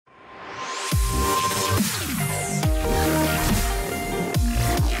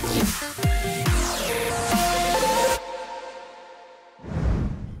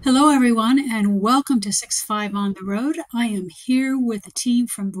everyone, and welcome to 6.5 on the Road. I am here with a team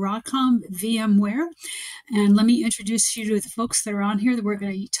from Broadcom, VMware, and let me introduce you to the folks that are on here. That we're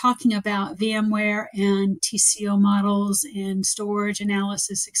going to be talking about VMware and TCO models and storage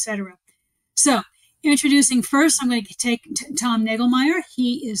analysis, etc. So, introducing first, I'm going to take Tom Nagelmeyer.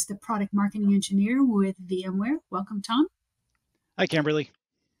 He is the product marketing engineer with VMware. Welcome, Tom. Hi, Camberley.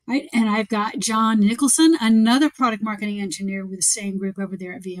 Right, and I've got John Nicholson, another product marketing engineer with the same group over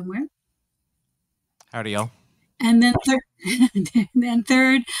there at VMware. Howdy, y'all. And then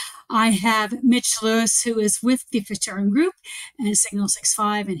third, I have Mitch Lewis, who is with the Fitzgerald Group and Signal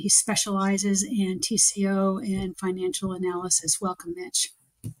 6.5, and he specializes in TCO and financial analysis. Welcome, Mitch.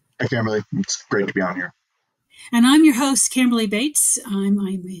 Hi, Camberley. It's great to be on here. And I'm your host, Camberley Bates. I'm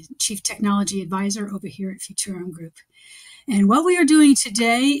a Chief Technology Advisor over here at Futurum Group. And what we are doing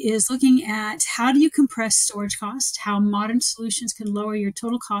today is looking at how do you compress storage cost, how modern solutions can lower your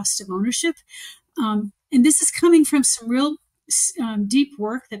total cost of ownership. And this is coming from some real deep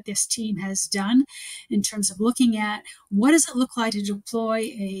work that this team has done in terms of looking at what does it look like to deploy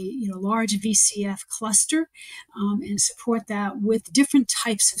a large VCF cluster and support that with different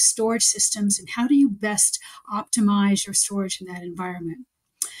types of storage systems, and how do you best optimize your storage in that environment.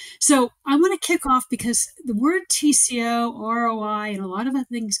 So I want to kick off because the word TCO, ROI, and a lot of other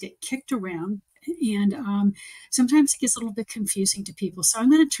things get kicked around, and sometimes it gets a little bit confusing to people. So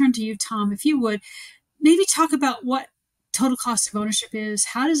I'm going to turn to you, Tom, if you would maybe talk about what total cost of ownership is.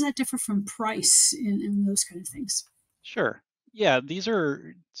 How does that differ from price and those kind of things? Sure. Yeah,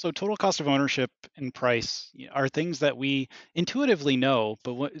 so total cost of ownership and price are things that we intuitively know,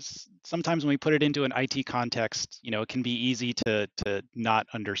 but sometimes when we put it into an IT context, it can be easy to not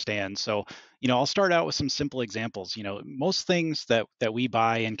understand. So, I'll start out with some simple examples. Most things that we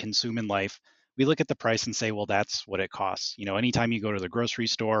buy and consume in life, we look at the price and say, well, that's what it costs. Anytime you go to the grocery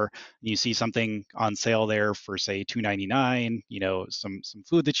store, and you see something on sale there for, say, $2.99, some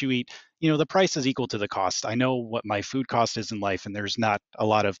food that you eat, the price is equal to the cost. I know what my food cost is in life, and there's not a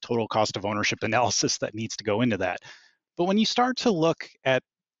lot of total cost of ownership analysis that needs to go into that. But when you start to look at,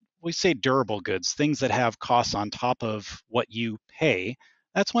 we say durable goods, things that have costs on top of what you pay,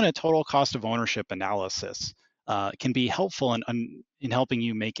 that's when a total cost of ownership analysis can be helpful in helping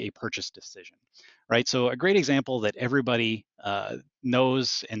you make a purchase decision, right? So a great example that everybody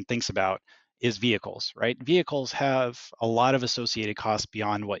knows and thinks about is vehicles, right? Vehicles have a lot of associated costs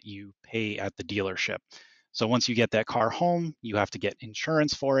beyond what you pay at the dealership. So once you get that car home, you have to get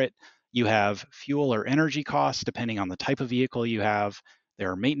insurance for it. You have fuel or energy costs depending on the type of vehicle you have. There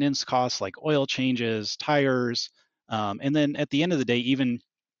are maintenance costs like oil changes, tires, and then at the end of the day, even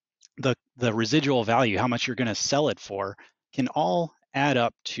the residual value, how much you're going to sell it for, can all add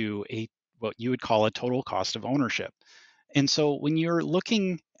up to what you would call a total cost of ownership. And so when you're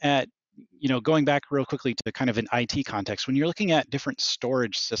looking at, going back real quickly to kind of an IT context, when you're looking at different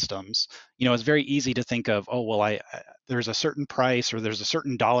storage systems, it's very easy to think of, oh, well, there's a certain price or there's a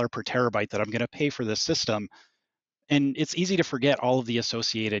certain dollar per terabyte that I'm going to pay for this system. And it's easy to forget all of the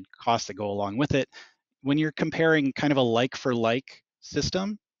associated costs that go along with it. When you're comparing kind of a like for like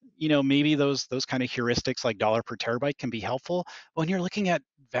system, maybe those kind of heuristics like dollar per terabyte can be helpful. When you're looking at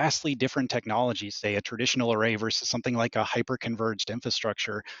vastly different technologies, say a traditional array versus something like a hyper-converged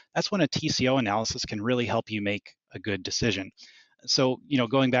infrastructure, that's when a TCO analysis can really help you make a good decision. So,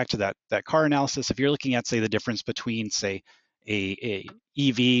 going back to that car analysis, if you're looking at, say, the difference between, say, a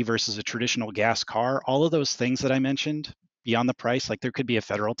EV versus a traditional gas car, all of those things that I mentioned beyond the price, like there could be a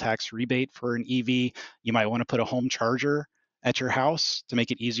federal tax rebate for an EV. You might want to put a home charger at your house to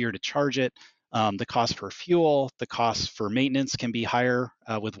make it easier to charge it. The cost for fuel, the cost for maintenance can be higher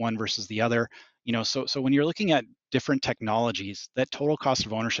with one versus the other. So when you're looking at different technologies, that total cost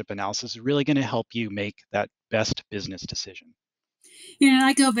of ownership analysis is really going to help you make that best business decision.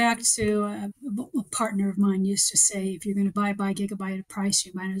 I go back to a partner of mine used to say, if you're going to buy by gigabyte of price,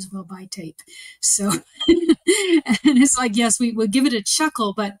 you might as well buy tape. So, and it's like, yes, we would give it a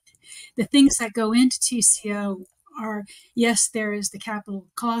chuckle, but the things that go into TCO are, yes, there is the capital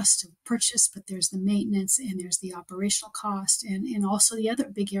cost of purchase, but there's the maintenance and there's the operational cost. And also the other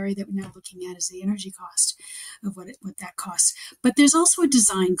big area that we're now looking at is the energy cost of what that costs. But there's also a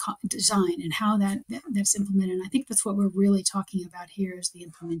design and how that's implemented. And I think that's what we're really talking about here is the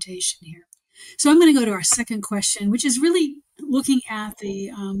implementation here. So I'm going to go to our second question, which is really looking at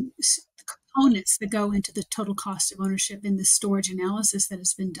the components that go into the total cost of ownership in the storage analysis that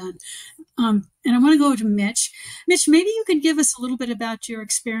has been done. And I want to go to Mitch. Mitch, maybe you could give us a little bit about your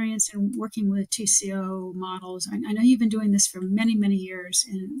experience in working with TCO models. I know you've been doing this for many, many years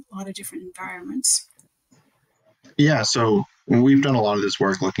in a lot of different environments. Yeah, so we've done a lot of this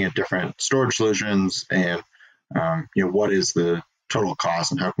work looking at different storage solutions and what is the total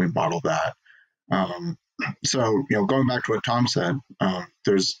cost and how can we model that. Um, going back to what Tom said,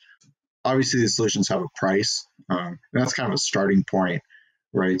 there's obviously these solutions have a price, and that's kind of a starting point,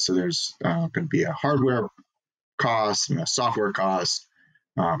 right? So there's going to be a hardware cost and a software cost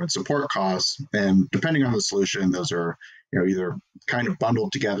and support costs, and depending on the solution, those are either kind of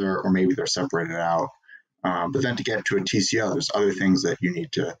bundled together or maybe they're separated out. But then to get to a TCO, there's other things that you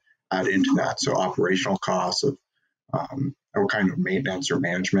need to add into that. So operational costs of what kind of maintenance or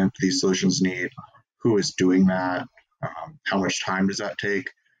management these solutions need, who is doing that, how much time does that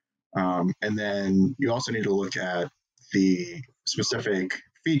take, and then you also need to look at the specific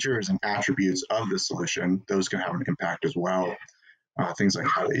features and attributes of the solution. Those can have an impact as well. Things like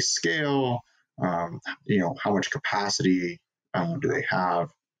how they scale, how much capacity do they have,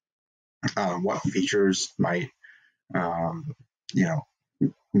 what features might,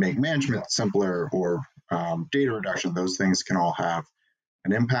 make management simpler or data reduction. Those things can all have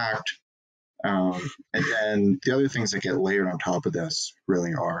an impact. And then the other things that get layered on top of this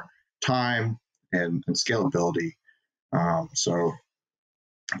really are time and scalability.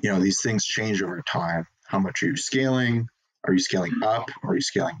 These things change over time. How much are you scaling? Are you scaling up? Are you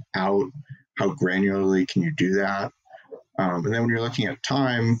scaling out? How granularly can you do that? And then when you're looking at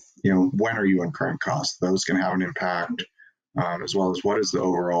time, when are you incurring costs? Those can have an impact, as well as what is the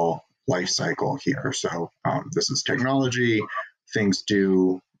overall life cycle here. So this is technology. Things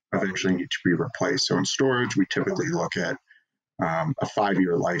do eventually need to be replaced. So in storage, we typically look at a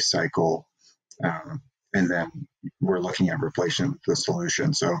 5-year life cycle, and then we're looking at replacing the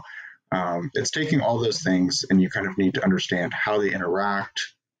solution. So it's taking all those things, and you kind of need to understand how they interact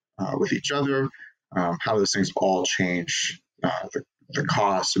with each other, how those things all change the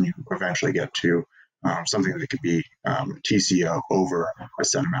cost, and you eventually get to something that could be TCO over a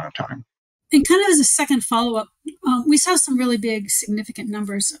set amount of time. And kind of as a second follow-up, we saw some really big, significant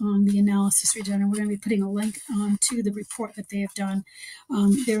numbers on the analysis we've done, and we're going to be putting a link to the report that they have done.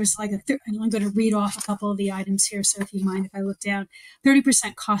 There was and I'm going to read off a couple of the items here, so if you mind if I look down,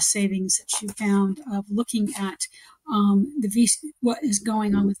 30% cost savings that you found of looking at what is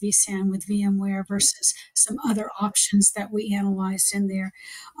going on with vSAN, with VMware versus some other options that we analyzed in there.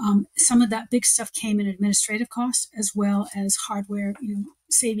 Some of that big stuff came in administrative costs as well as hardware,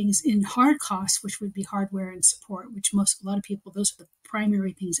 savings in hard costs, which would be hardware and support, which a lot of people, those are the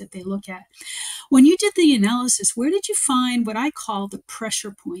primary things that they look at. When you did the analysis, where did you find what I call the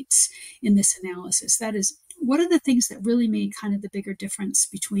pressure points in this analysis? That is, what are the things that really made kind of the bigger difference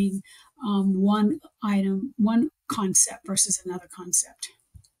between one item, one concept versus another concept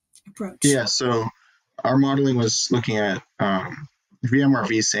approach? Yeah, so our modeling was looking at VMware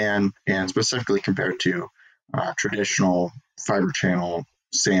vSAN, and specifically compared to traditional fiber channel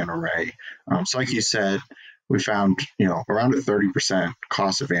SAN array. So like you said, we found around a 30%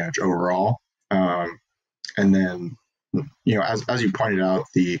 cost advantage overall. And then as you pointed out,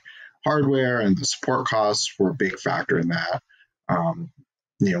 the hardware and the support costs were a big factor in that.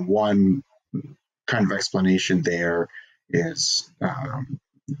 One kind of explanation there is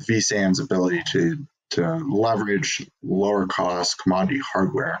vSAN's ability to leverage lower cost commodity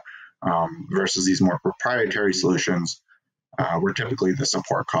hardware versus these more proprietary solutions where typically the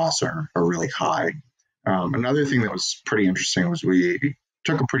support costs are really high. Another thing that was pretty interesting was we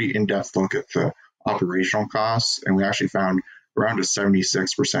took a pretty in-depth look at the operational costs, and we actually found around a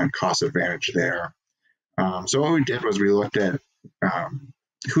 76% cost advantage there. So what we did was we looked at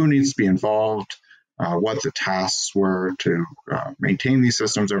who needs to be involved, what the tasks were to maintain these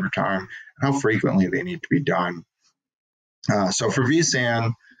systems over time, and how frequently they need to be done. So for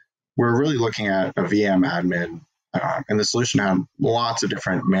vSAN, we're really looking at a VM admin, and the solution had lots of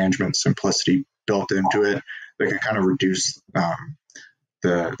different management simplicity built into it that could kind of reduce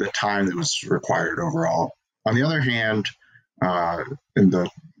the time that was required overall. On the other hand, in the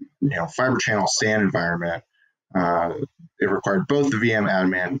fiber channel SAN environment, it required both the VM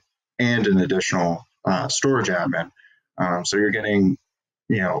admin and an additional storage admin. So you're getting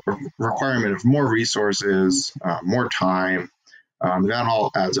a requirement of more resources, more time. That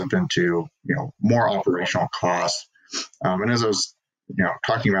all adds up into more operational costs. And as I was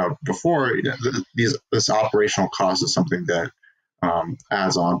talking about before, this operational cost is something that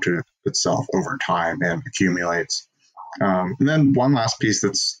adds on to itself over time and accumulates. And then one last piece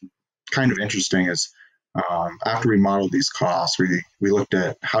that's kind of interesting is after we modeled these costs, we looked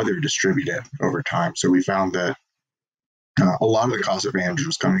at how they're distributed over time. So we found that a lot of the cost advantage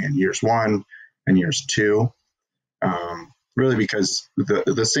was coming in years 1 and years 2, really because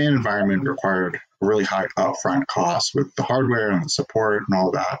the SAN environment required a really high upfront cost with the hardware and the support and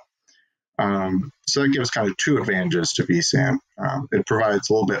all that. So that gives kind of two advantages to vSAN. It provides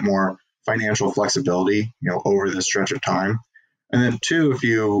a little bit more financial flexibility, over this stretch of time. And then two, if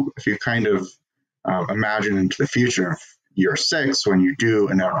you kind of imagine into the future, year 6, when you do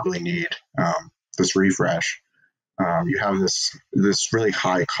inevitably need this refresh, you have this really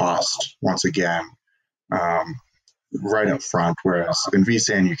high cost once again right up front. Whereas in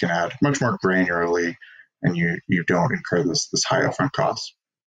vSAN you can add much more granularly, and you don't incur this high upfront cost.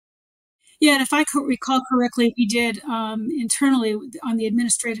 Yeah, and if I recall correctly, we did internally on the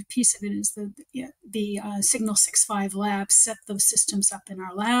administrative piece of it is the Signal 6.5 lab set those systems up in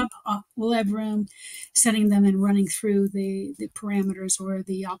our lab room, setting them and running through the parameters or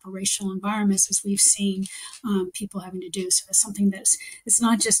the operational environments as we've seen people having to do. So it's something it's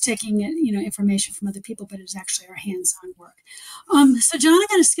not just taking information from other people, but it's actually our hands-on work. So John, I'm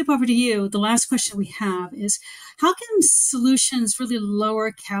going to skip over to you. The last question we have is, how can solutions really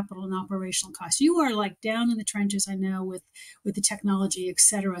lower capital and operational costs? You are like down in the trenches, I know, with the technology, et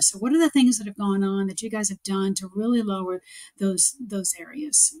cetera. So what are the things that have gone on that you guys have done to really lower those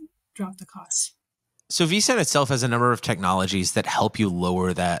areas, drop the costs? So vSAN itself has a number of technologies that help you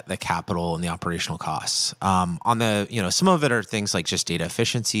lower the capital and the operational costs. On the, some of it are things like just data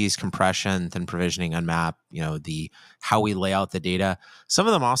efficiencies, compression, thin provisioning, unmap, how we lay out the data. Some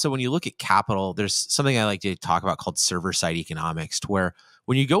of them also, when you look at capital, there's something I like to talk about called server-side economics, to where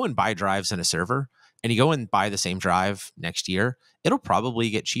when you go and buy drives in a server and you go and buy the same drive next year, it'll probably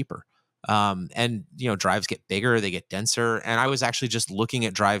get cheaper. And drives get bigger, they get denser. And I was actually just looking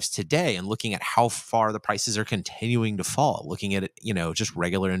at drives today and looking at how far the prices are continuing to fall, looking at it, just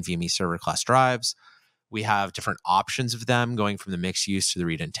regular NVMe server class drives. We have different options of them, going from the mixed use to the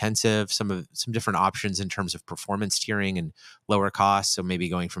read intensive, some different options in terms of performance tiering and lower costs. So maybe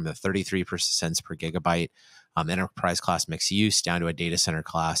going from the 33 cents per gigabyte enterprise class mixed use down to a data center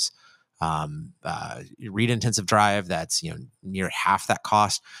class read intensive drive that's near half that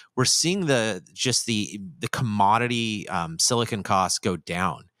cost. We're seeing the commodity silicon costs go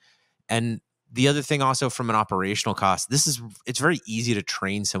down. And the other thing also from an operational cost, it's very easy to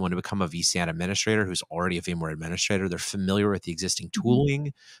train someone to become a vSAN administrator who's already a VMware administrator. They're familiar with the existing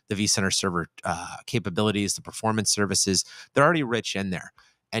tooling, the vCenter server capabilities, the performance services. They're already rich in there.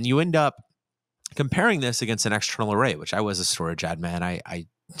 And you end up comparing this against an external array, which I was a storage admin. I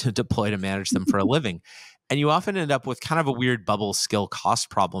deploy to manage them for a living. And you often end up with kind of a weird bubble skill cost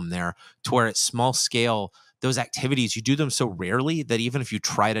problem there, to where at small scale, those activities, you do them so rarely that even if you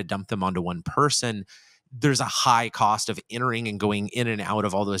try to dump them onto one person, there's a high cost of entering and going in and out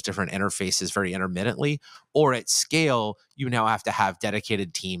of all those different interfaces very intermittently. Or at scale, you now have to have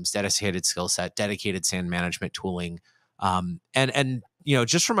dedicated teams, dedicated skill set, dedicated SAN management tooling. And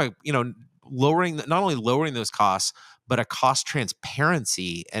just from a, not only lowering those costs, but a cost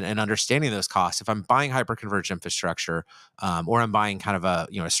transparency and understanding those costs. If I'm buying hyperconverged infrastructure, or I'm buying kind of a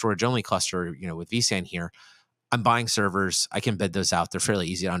storage only cluster, with vSAN here, I'm buying servers. I can bid those out. They're fairly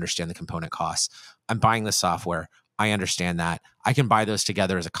easy to understand the component costs. I'm buying the software. I understand that. I can buy those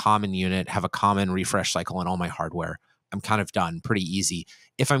together as a common unit, have a common refresh cycle on all my hardware. I'm kind of done, pretty easy.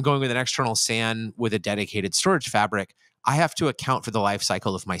 If I'm going with an external SAN with a dedicated storage fabric, I have to account for the life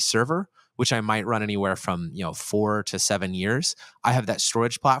cycle of my server, which I might run anywhere from 4 to 7 years. I have that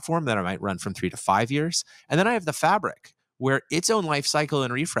storage platform that I might run from 3 to 5 years. And then I have the fabric, where its own life cycle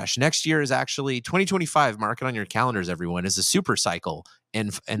and refresh. Next year is actually 2025, mark it on your calendars, everyone, is a super cycle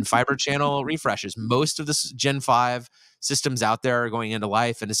and fiber channel refreshes. Most of the Gen 5 systems out there are going into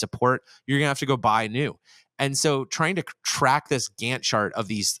life, and to support, you're going to have to go buy new. And so trying to track this Gantt chart of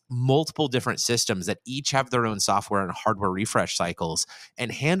these multiple different systems that each have their own software and hardware refresh cycles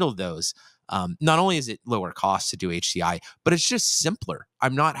and handle those, not only is it lower cost to do HCI, but it's just simpler.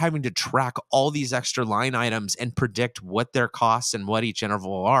 I'm not having to track all these extra line items and predict what their costs and what each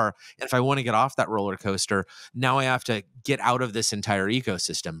interval are. And if I want to get off that roller coaster, now I have to get out of this entire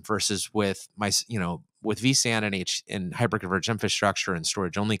ecosystem, versus with my, with vSAN and hyperconverged infrastructure and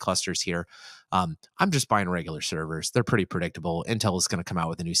storage only clusters here. I'm just buying regular servers. They're pretty predictable. Intel is going to come out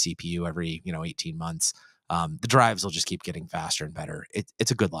with a new CPU every 18 months. The drives will just keep getting faster and better.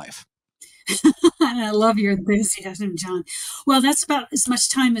 It's a good life. I love your enthusiasm, John. Well, that's about as much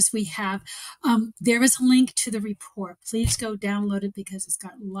time as we have. There is a link to the report. Please go download it, because it's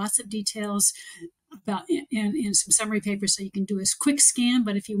got lots of details about in some summary papers, so you can do a quick scan.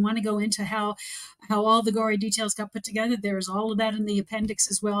 But if you want to go into how all the gory details got put together, there's all of that in the appendix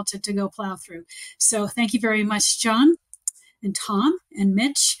as well to go plow through. So thank you very much, John and Tom and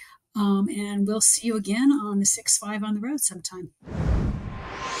Mitch. And we'll see you again on the 6.5 on the road sometime.